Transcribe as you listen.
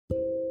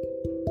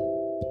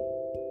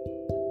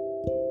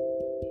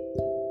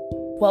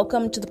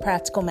Welcome to the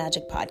Practical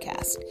Magic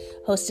Podcast,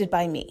 hosted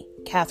by me,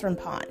 Catherine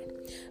Pond.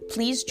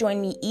 Please join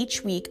me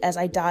each week as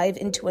I dive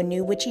into a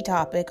new witchy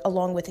topic,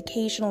 along with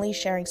occasionally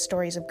sharing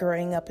stories of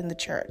growing up in the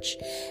church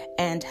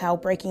and how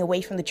breaking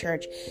away from the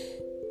church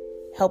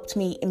helped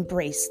me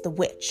embrace the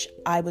witch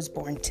I was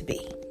born to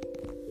be.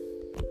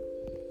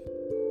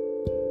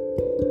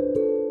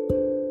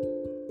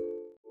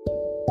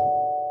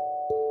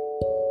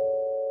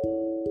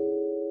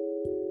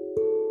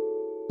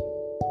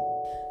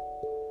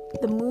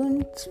 The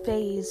moon's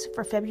phase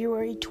for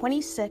February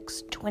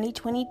 26,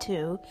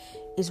 2022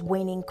 is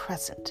waning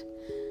crescent.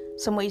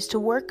 Some ways to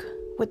work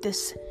with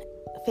this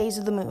phase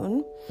of the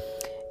moon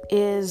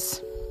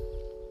is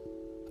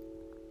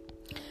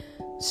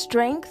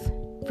strength,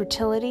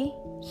 fertility,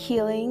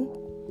 healing,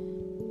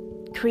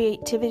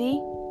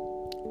 creativity,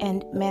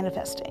 and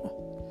manifesting.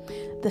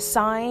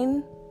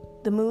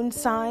 The moon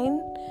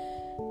sign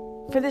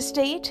for this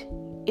date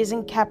is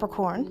in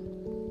Capricorn.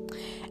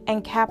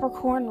 And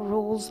Capricorn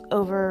rules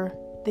over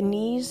the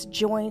knees,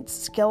 joints,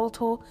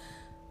 skeletal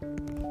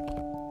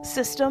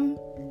system,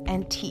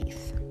 and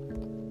teeth.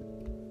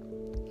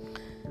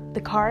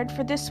 The card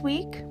for this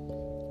week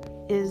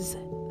is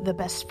the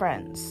Best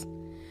Friends.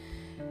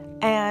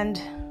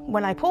 And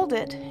when I pulled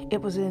it,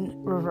 it was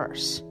in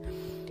reverse.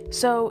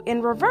 So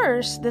in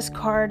reverse, this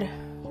card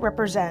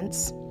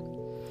represents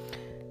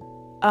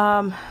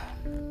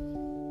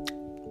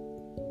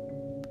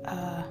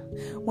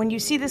when you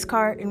see this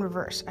card in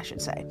reverse, I should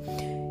say,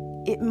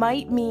 it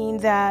might mean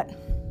that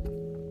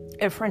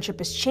a friendship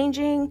is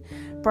changing,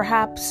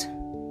 perhaps,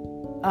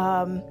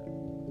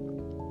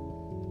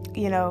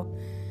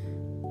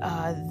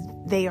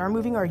 they are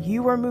moving or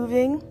you are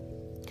moving,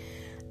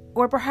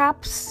 or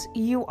perhaps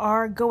you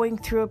are going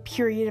through a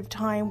period of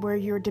time where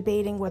you're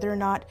debating whether or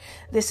not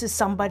this is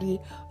somebody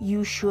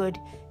you should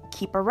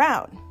keep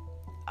around.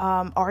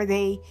 Are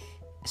they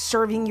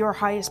serving your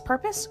highest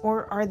purpose,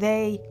 or are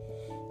they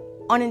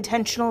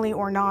unintentionally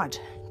or not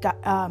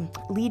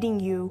leading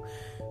you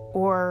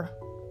or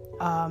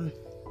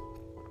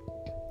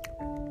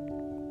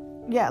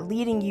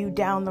leading you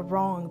down the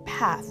wrong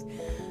path?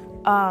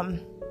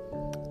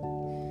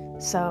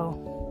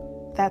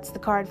 So that's the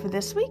card for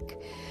this week.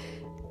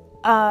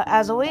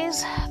 As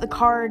always, the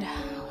card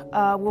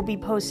will be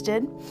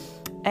posted,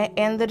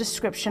 and the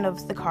description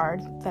of the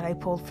card that I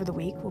pulled for the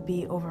week will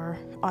be over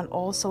on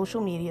all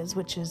social medias,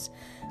 which is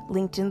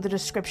linked in the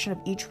description of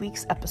each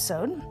week's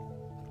episode.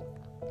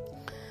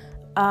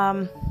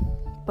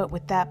 But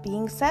with that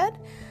being said,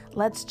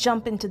 let's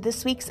jump into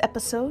this week's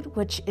episode,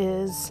 which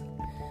is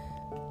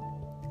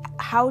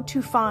how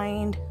to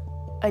find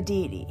a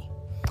deity.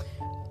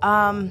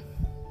 For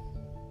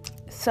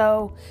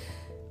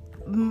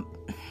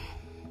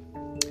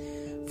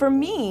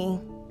me,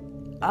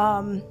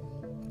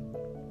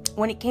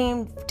 when it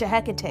came to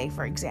Hecate,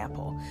 for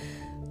example,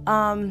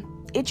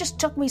 it just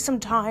took me some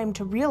time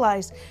to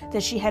realize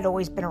that she had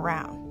always been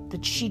around,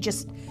 that she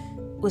just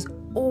was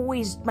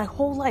always, my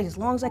whole life, as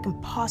long as I can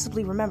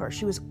possibly remember,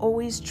 she was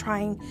always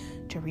trying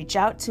to reach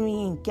out to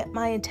me and get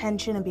my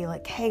attention and be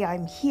like, hey,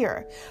 I'm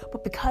here.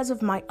 But because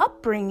of my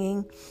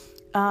upbringing,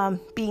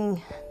 being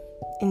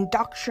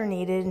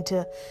indoctrinated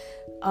into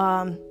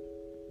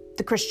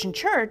the Christian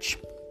church,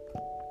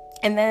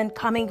 and then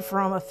coming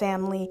from a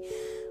family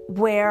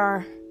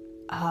where,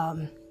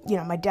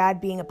 my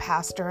dad being a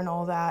pastor and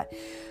all that,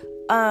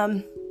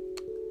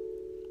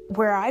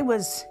 where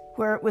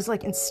it was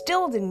like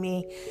instilled in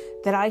me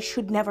that I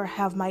should never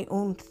have my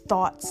own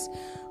thoughts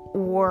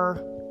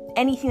or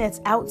anything that's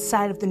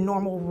outside of the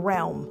normal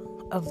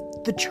realm of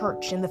the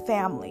church and the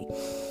family.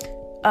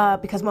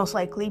 Because most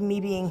likely me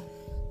being,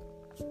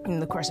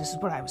 and of course this is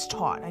what I was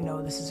taught, I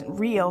know this isn't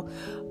real,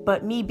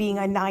 but me being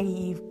a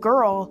naive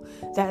girl,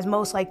 that is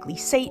most likely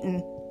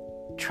Satan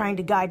trying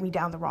to guide me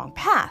down the wrong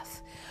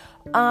path.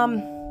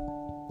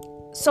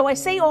 So I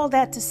say all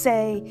that to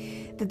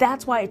say that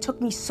that's why it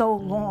took me so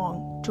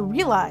long to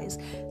realize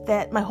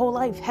that my whole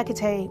life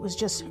Hecate was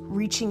just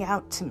reaching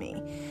out to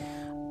me.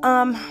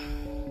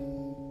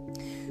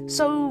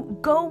 So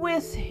go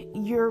with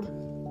your,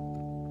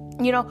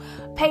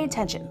 pay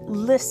attention,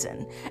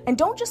 listen, and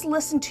don't just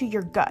listen to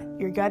your gut.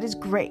 Your gut is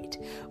great,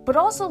 but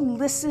also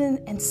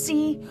listen and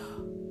see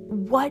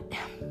what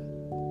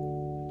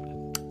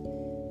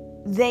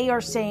they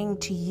are saying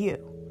to you.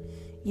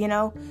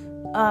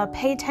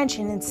 Pay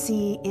attention and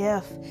see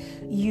if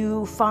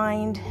you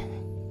find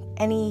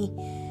any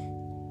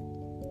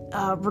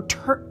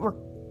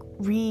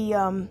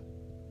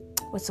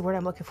what's the word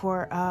I'm looking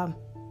for?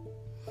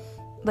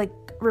 Like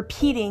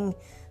repeating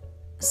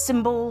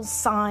symbols,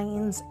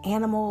 signs,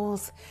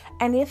 animals.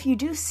 And if you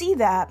do see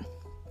that,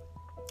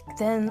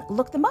 then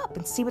look them up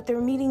and see what their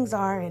meanings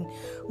are and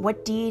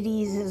what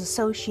deities is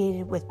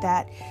associated with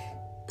that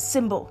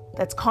symbol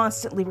that's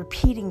constantly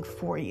repeating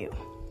for you.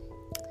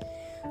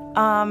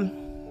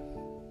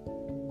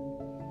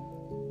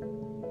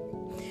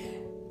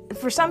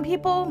 for some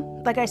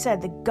people, like I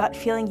said, the gut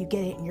feeling, you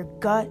get it in your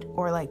gut,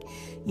 or like,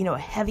 a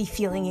heavy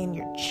feeling in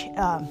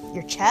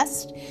your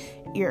chest,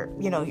 your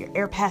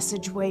air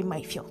passageway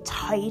might feel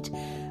tight.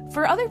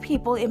 For other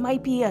people, it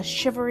might be a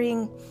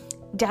shivering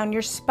down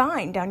your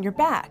spine, down your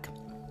back.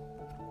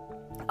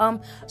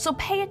 So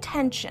pay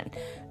attention.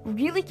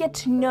 Really get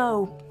to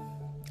know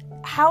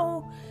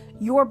how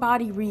your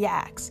body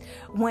reacts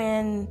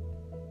when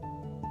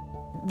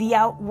the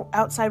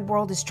outside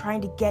world is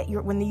trying to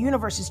when the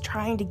universe is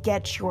trying to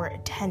get your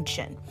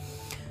attention.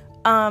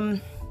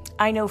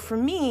 I know for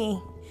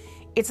me,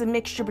 it's a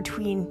mixture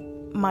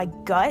between my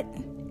gut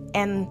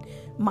and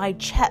my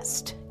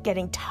chest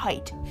getting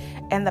tight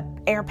and the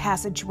air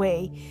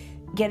passageway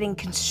getting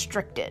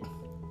constricted.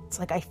 It's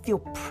like I feel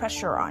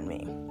pressure on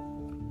me.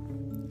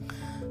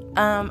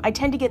 I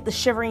tend to get the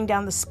shivering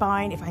down the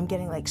spine if I'm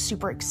getting like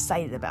super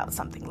excited about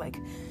something. Like,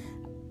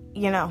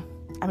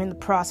 I'm in the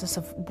process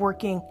of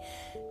working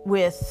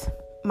with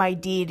my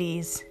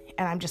deities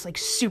and I'm just like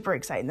super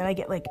excited. And then I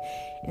get like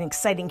an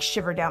exciting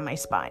shiver down my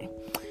spine.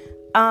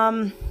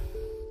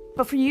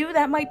 But for you,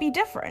 that might be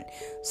different.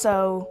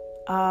 So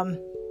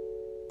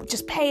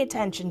just pay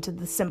attention to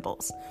the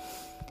symbols.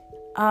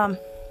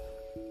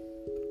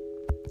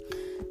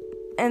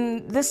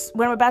 And this,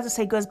 what I'm about to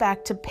say, goes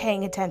back to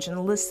paying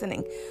attention,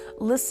 listening.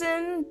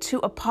 Listen to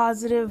a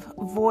positive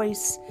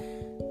voice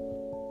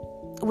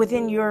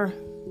within your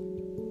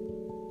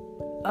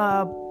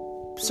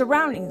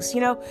surroundings.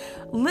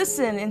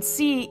 Listen and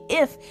see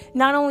if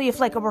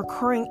like a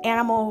recurring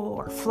animal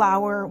or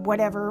flower,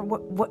 whatever,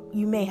 what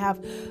you may have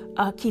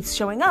keeps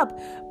showing up.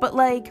 But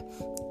like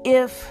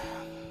if,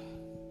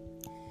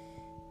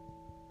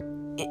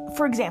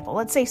 for example,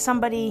 let's say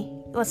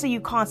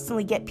you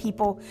constantly get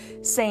people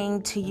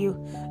saying to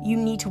you, you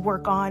need to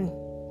work on,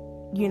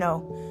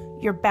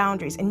 your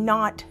boundaries and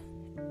not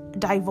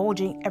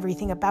divulging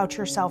everything about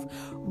yourself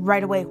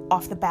right away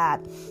off the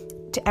bat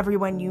to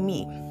everyone you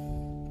meet.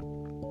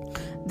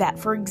 That,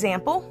 for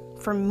example,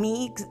 for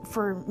me,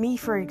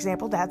 for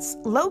example, that's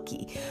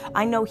Loki.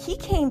 I know he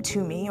came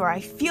to me, or I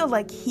feel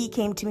like he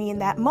came to me in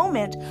that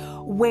moment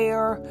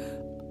where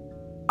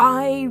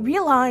I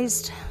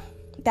realized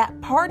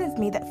that part of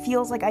me that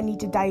feels like I need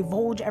to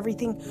divulge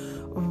everything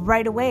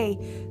right away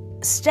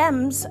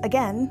stems,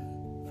 again,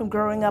 from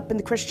growing up in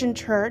the Christian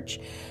church.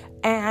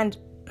 And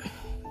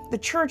the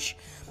church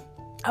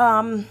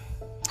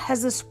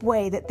has this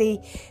way that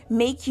they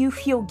make you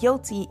feel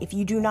guilty if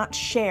you do not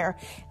share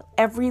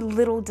every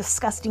little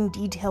disgusting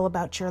detail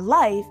about your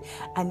life.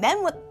 And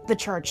then what the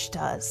church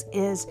does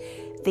is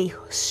they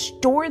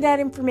store that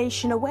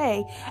information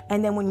away,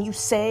 and then when you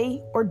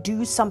say or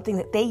do something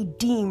that they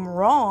deem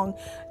wrong,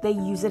 they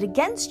use it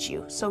against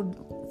you. So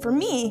for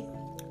me,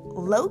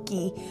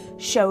 Loki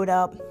showed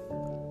up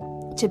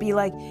to be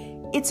like,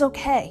 it's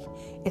okay.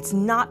 It's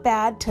not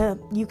bad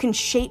you can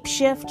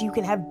shapeshift, you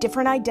can have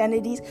different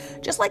identities,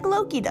 just like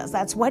Loki does.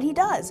 That's what he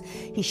does.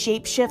 He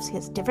shapeshifts, he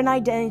has different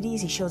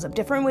identities, he shows up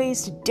different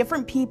ways to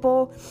different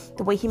people.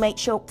 The way he might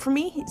show up for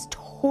me is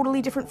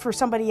totally different for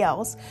somebody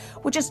else,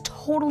 which is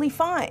totally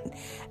fine.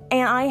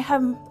 And I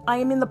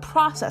am in the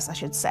process,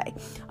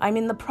 I'm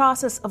in the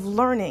process of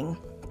learning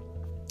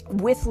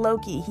with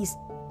Loki. He's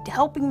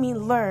helping me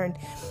learn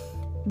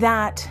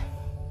that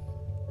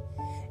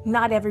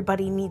not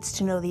everybody needs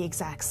to know the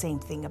exact same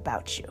thing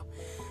about you.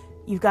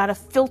 You've got to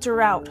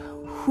filter out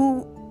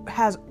who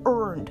has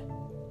earned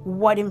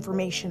what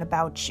information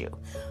about you.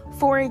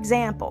 For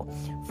example,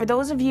 for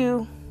those of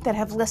you that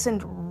have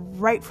listened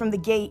right from the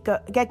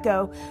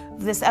get-go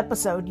of this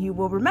episode, you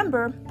will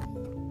remember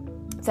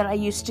that I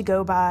used to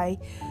go by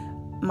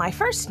my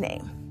first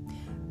name,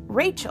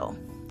 Rachel.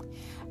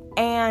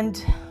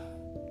 And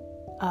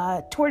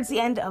towards the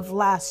end of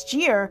last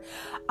year,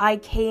 I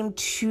came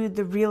to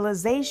the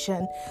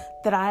realization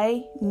that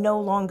I no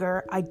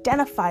longer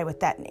identify with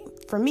that name.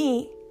 For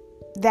me,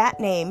 that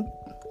name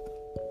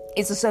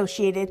is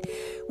associated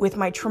with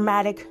my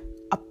traumatic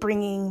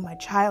upbringing, my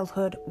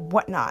childhood,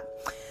 whatnot.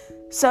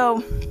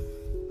 So,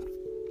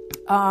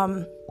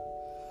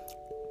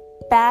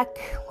 back,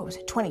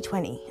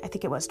 2020? I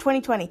think it was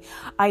 2020.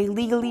 I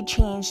legally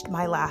changed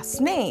my last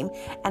name.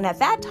 And at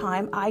that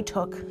time, I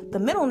took the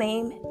middle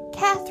name,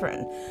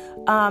 Catherine,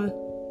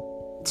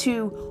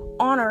 to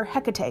honor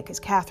Hecate, because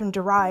Catherine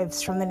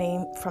derives from the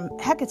name from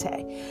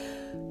Hecate.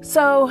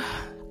 So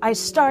I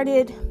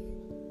started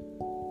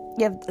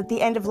at the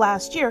end of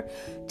last year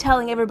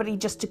telling everybody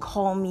just to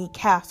call me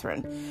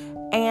Catherine.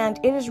 And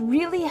it has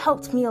really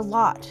helped me a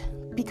lot,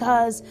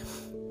 because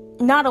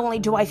not only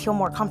do I feel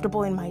more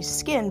comfortable in my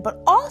skin,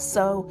 but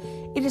also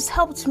it has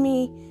helped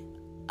me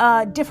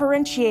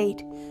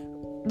differentiate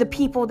the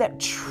people that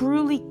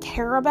truly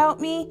care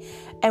about me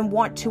and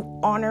want to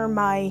honor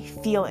my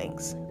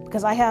feelings.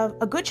 Because I have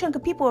a good chunk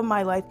of people in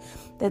my life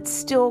that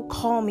still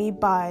call me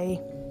by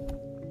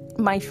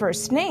my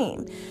first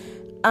name.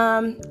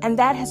 And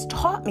that has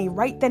taught me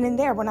right then and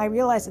there, when I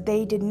realized that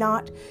they did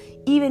not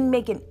even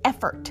make an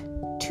effort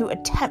to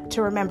attempt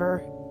to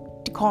remember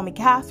to call me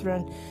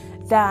Catherine,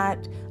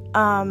 that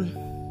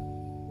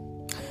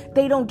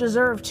they don't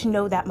deserve to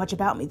know that much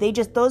about me.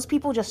 Those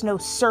people just know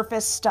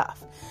surface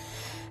stuff.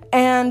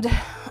 And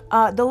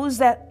those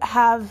that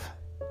have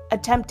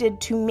attempted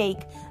to make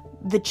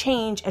the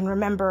change and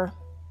remember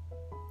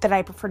that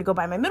I prefer to go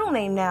by my middle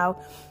name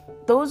now,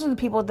 those are the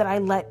people that I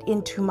let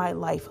into my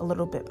life a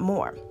little bit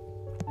more.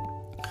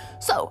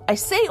 So I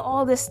say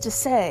all this to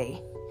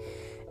say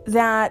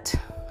that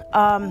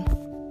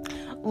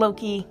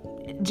Loki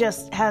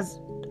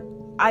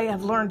I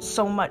have learned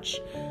so much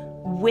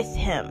with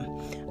him.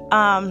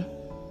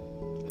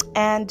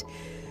 And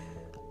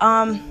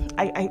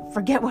I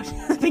forget what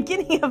the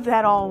beginning of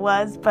that all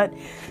was, but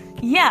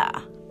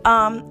yeah,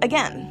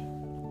 again,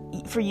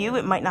 for you,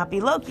 it might not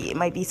be Loki. It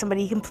might be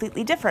somebody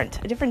completely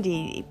different, a different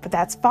deity, but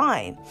that's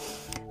fine.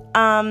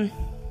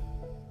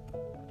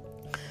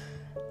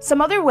 Some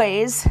other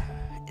ways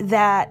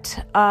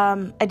that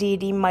a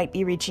deity might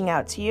be reaching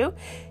out to you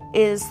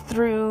is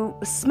through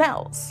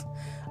smells.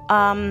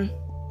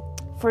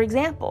 For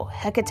example,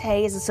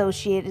 Hecate is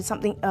associated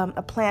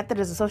a plant that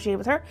is associated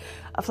with her,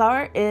 a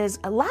flower is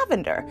a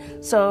lavender.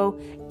 So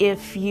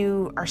if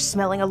you are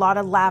smelling a lot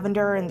of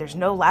lavender and there's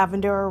no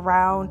lavender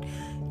around,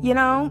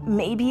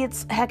 maybe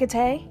it's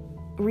Hecate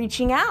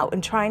reaching out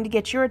and trying to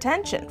get your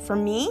attention. For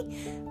me,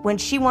 when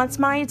she wants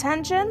my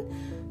attention,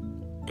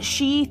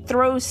 she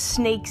throws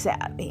snakes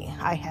at me.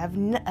 I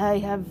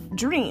have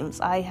dreams.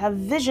 I have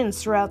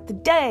visions throughout the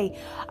day.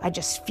 I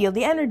just feel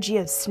the energy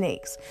of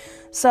snakes.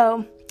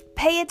 So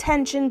pay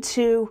attention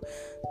to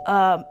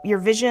your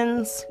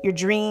visions, your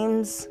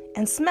dreams,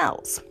 and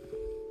smells.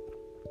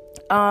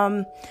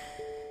 Let's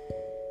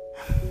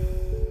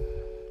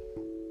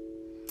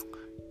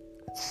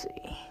see.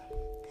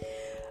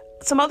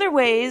 Some other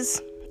ways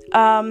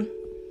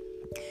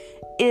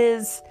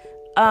is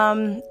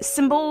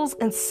symbols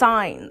and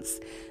signs.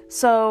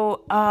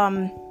 So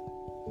I'm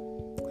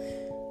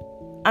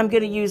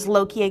going to use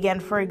Loki again,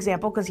 for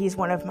example, because he's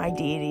one of my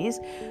deities.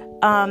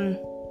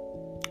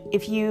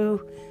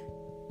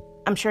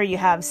 I'm sure you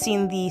have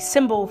seen the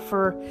symbol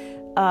for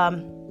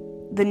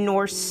the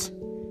Norse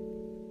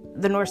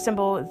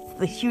symbol, it's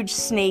the huge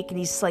snake, and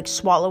he's like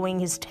swallowing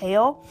his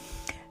tail.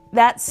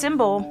 That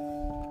symbol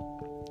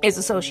is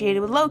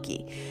associated with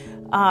Loki.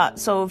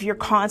 So if you're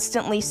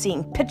constantly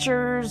seeing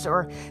pictures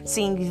or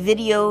seeing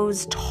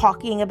videos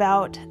talking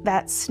about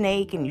that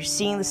snake, and you're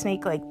seeing the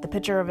snake, like the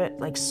picture of it,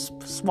 like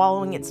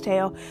swallowing its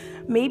tail,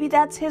 maybe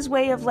that's his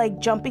way of like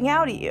jumping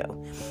out at you.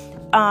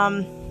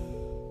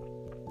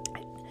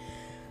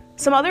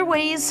 Some other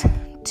ways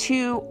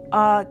to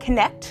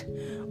connect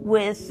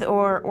with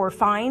or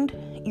find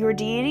your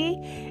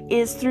deity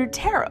is through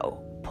tarot.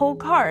 Pull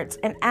cards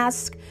and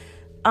ask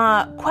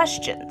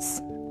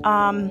questions.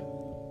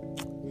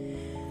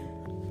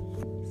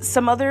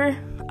 Some other,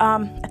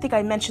 I think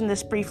I mentioned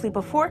this briefly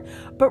before,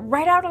 but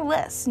write out a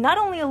list. Not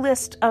only a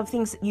list of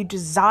things that you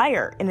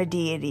desire in a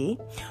deity,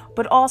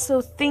 but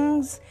also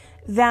things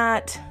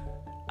that,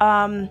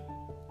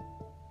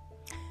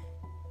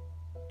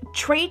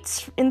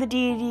 traits in the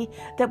deity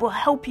that will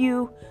help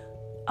you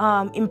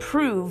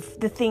improve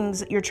the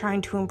things that you're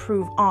trying to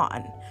improve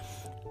on.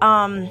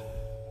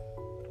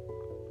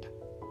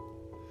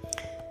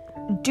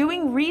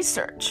 Doing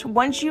research.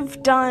 Once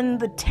you've done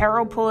the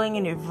tarot pulling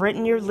and you've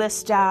written your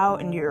list out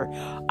and you're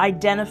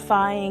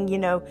identifying,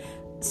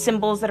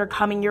 symbols that are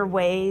coming your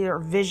way or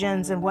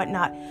visions and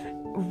whatnot,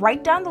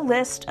 write down the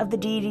list of the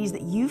deities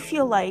that you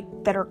feel like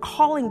that are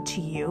calling to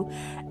you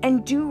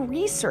and do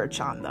research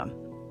on them.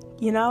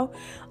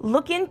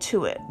 Look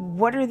into it.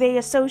 What are they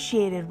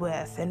associated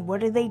with, and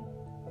what do they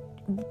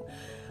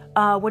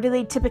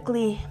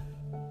typically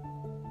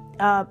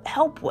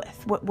help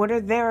with? What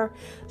are their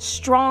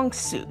strong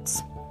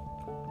suits?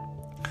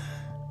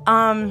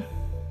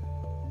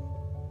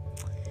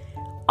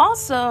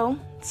 Also,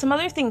 some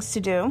other things to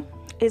do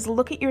is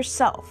look at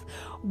yourself.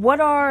 What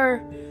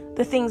are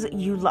the things that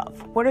you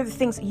love? What are the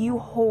things that you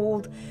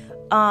hold?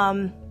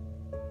 What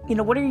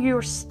are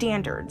your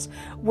standards?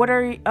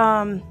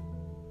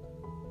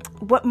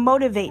 What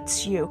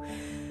motivates you?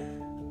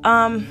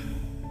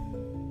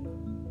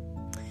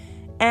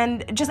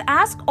 And just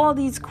ask all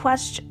these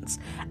questions.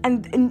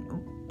 And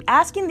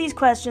asking these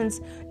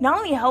questions not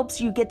only helps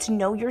you get to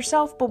know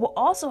yourself, but will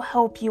also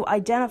help you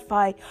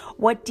identify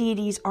what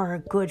deities are a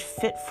good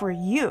fit for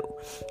you.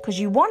 Because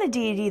you want a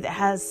deity that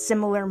has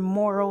similar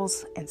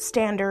morals and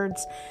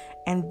standards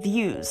and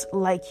views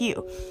like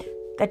you.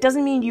 That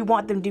doesn't mean you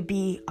want them to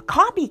be a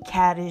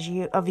copycat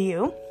of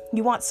you.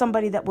 You want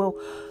somebody that will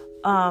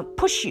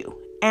push you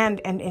and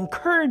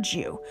encourage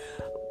you.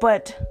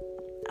 But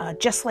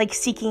just like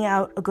seeking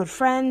out a good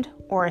friend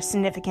or a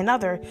significant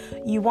other,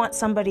 you want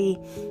somebody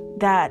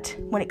that,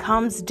 when it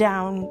comes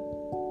down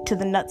to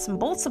the nuts and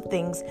bolts of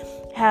things,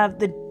 have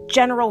the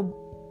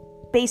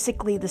general,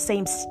 basically the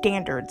same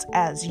standards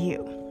as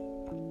you.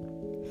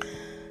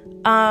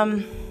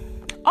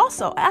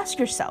 Also, ask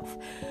yourself,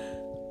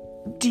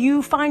 do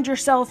you find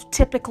yourself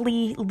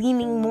typically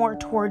leaning more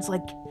towards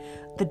like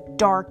the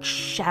dark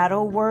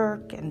shadow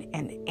work and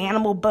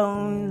animal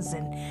bones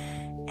and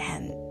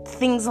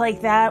things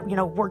like that,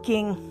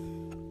 working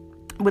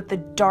with the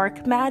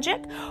dark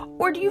magic,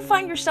 or do you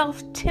find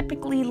yourself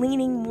typically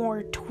leaning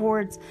more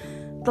towards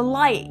the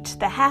light,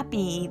 the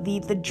happy,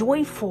 the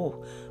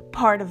joyful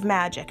part of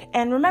magic?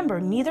 And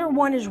remember, neither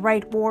one is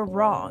right or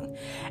wrong,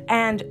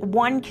 and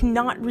one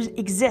cannot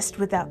exist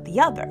without the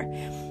other.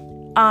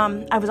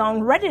 I was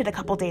on Reddit a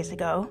couple days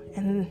ago,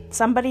 and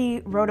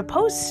somebody wrote a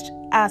post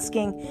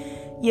asking,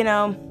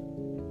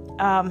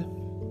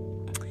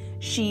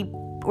 she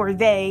or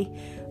they,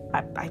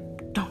 I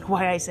don't know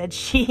why I said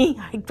she,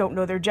 I don't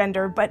know their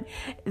gender, but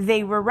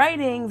they were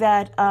writing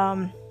that,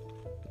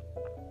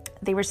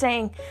 they were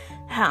saying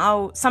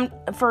how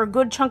for a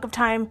good chunk of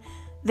time,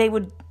 they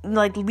would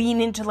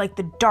lean into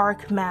the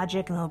dark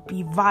magic, and they'll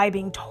be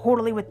vibing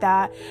totally with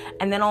that.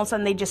 And then all of a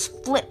sudden they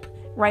just flip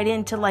right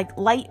into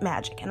light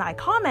magic. And I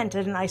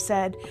commented and I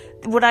said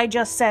what I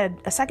just said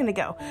a second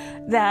ago,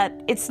 that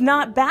it's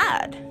not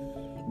bad.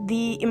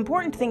 The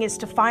important thing is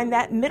to find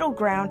that middle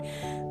ground,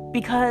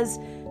 because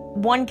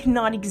one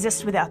cannot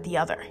exist without the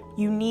other.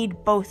 You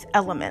need both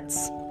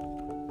elements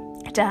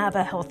to have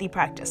a healthy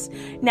practice.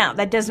 Now,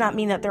 that does not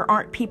mean that there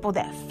aren't people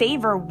that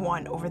favor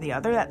one over the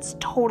other. That's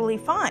totally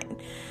fine.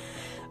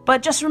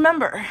 But just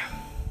remember,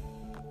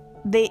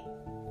 they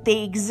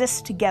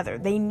exist together.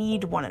 They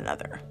need one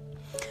another.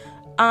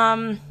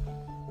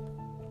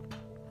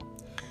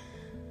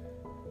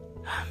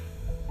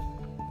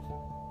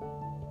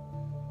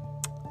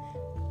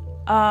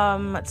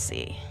 Let's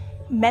see.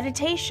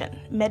 Meditation.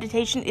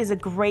 Meditation is a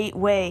great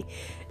way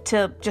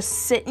to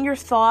just sit in your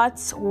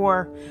thoughts,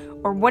 or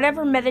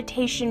whatever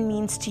meditation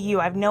means to you.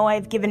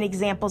 I've given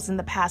examples in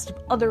the past of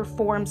other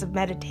forms of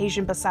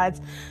meditation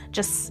besides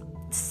just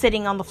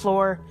sitting on the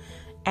floor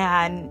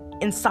and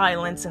in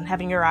silence and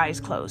having your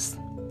eyes closed.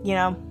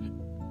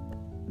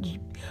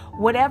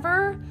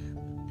 Whatever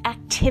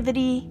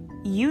activity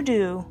you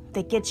do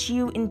that gets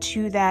you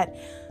into that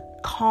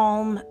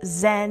calm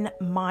Zen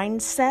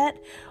mindset,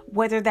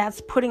 whether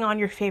that's putting on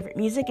your favorite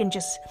music and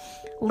just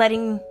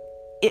letting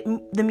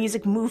the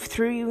music move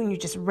through you and you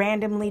just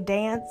randomly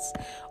dance,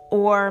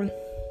 or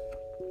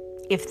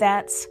if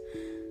that's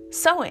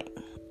sewing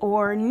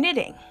or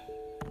knitting,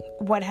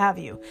 what have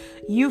you.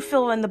 You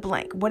fill in the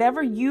blank.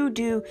 Whatever you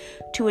do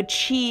to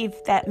achieve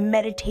that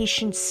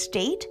meditation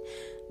state,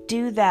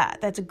 do that.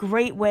 That's a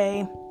great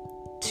way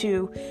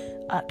to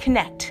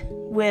connect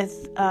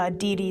with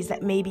deities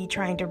that may be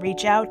trying to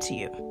reach out to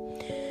you.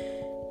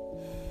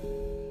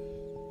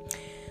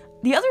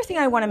 The other thing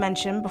I want to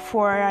mention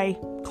before I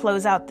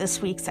close out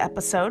this week's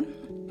episode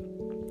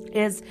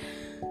is,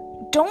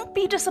 don't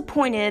be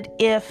disappointed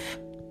if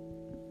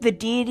a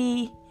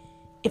deity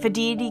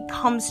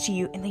comes to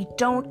you and they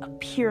don't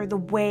appear the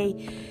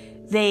way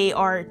they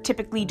are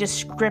typically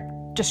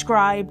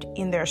described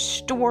in their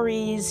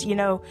stories,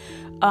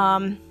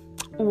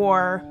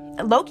 or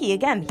Loki,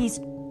 again,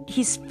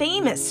 he's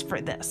famous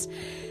for this.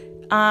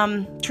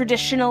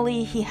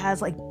 Traditionally, he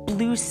has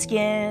blue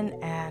skin,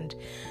 and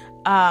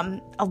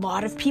a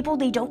lot of people,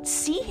 they don't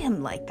see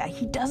him like that.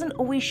 He doesn't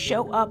always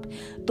show up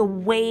the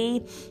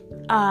way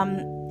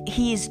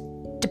he's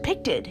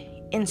depicted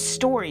in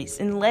stories,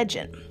 in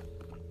legend.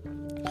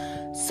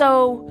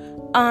 So,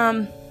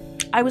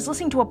 I was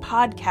listening to a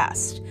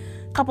podcast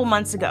a couple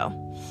months ago,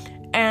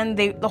 and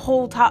the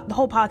whole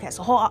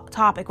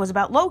topic was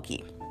about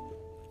Loki.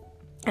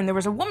 And there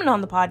was a woman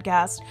on the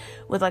podcast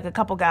with a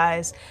couple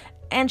guys,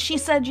 and she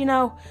said,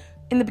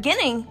 in the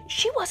beginning,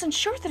 she wasn't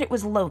sure that it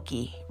was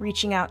Loki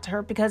reaching out to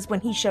her, because when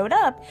he showed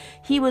up,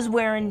 he was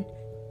wearing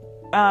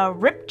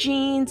ripped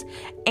jeans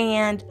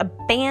and a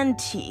band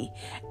tee.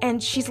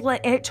 And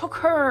and it took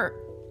her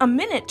a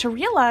minute to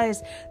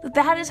realize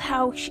that is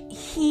how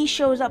he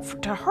shows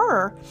up to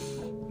her,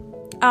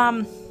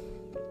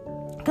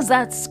 because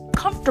that's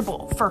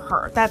comfortable for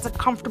her. That's a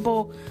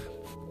comfortable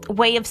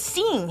way of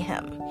seeing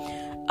him.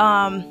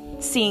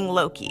 Seeing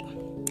Loki.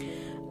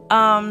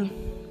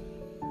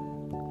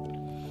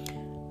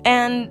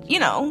 And,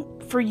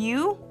 for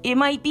you, it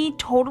might be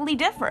totally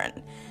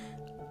different.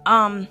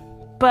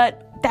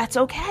 But that's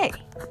okay.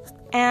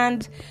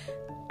 And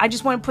I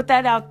just want to put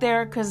that out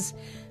there because,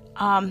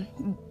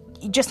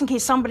 just in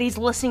case somebody's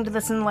listening to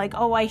this and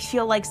I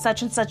feel like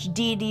such and such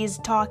deity is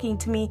talking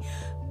to me,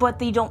 but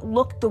they don't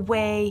look the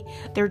way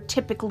they're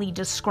typically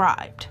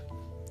described.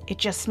 It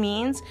just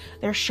means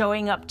they're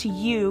showing up to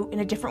you in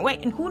a different way.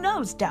 And who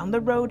knows, down the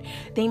road,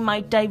 they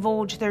might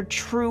divulge their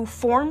true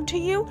form to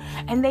you,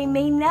 and they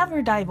may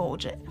never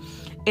divulge it.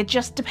 It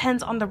just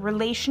depends on the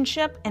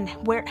relationship and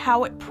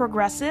how it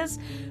progresses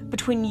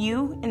between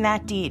you and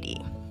that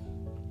deity.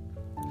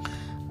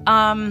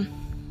 But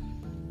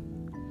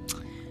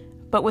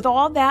with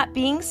all that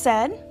being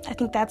said, I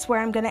think that's where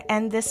I'm going to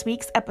end this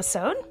week's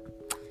episode.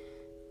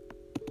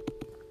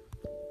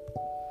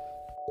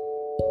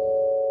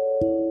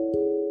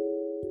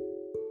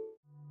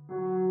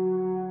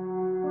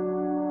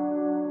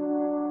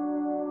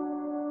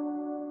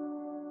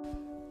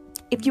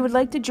 If you would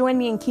like to join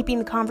me in keeping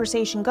the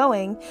conversation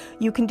going,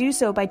 you can do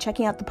so by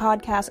checking out the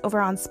podcast over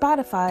on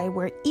Spotify,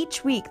 where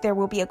each week there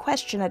will be a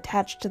question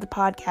attached to the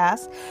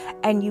podcast,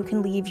 and you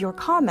can leave your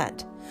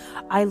comment.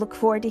 I look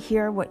forward to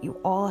hear what you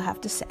all have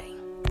to say.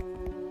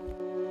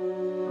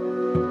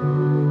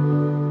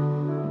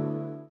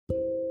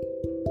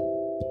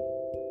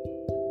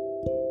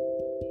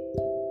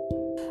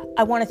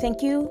 I want to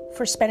thank you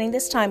for spending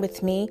this time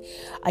with me.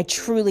 I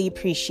truly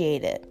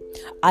appreciate it.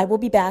 I will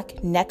be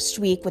back next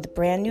week with a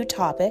brand new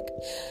topic.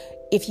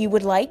 If you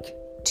would like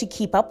to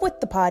keep up with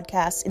the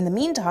podcast in the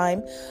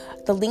meantime,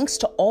 the links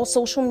to all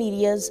social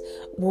medias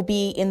will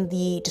be in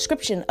the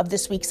description of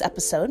this week's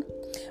episode.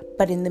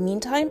 But in the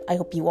meantime, I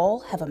hope you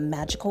all have a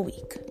magical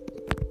week.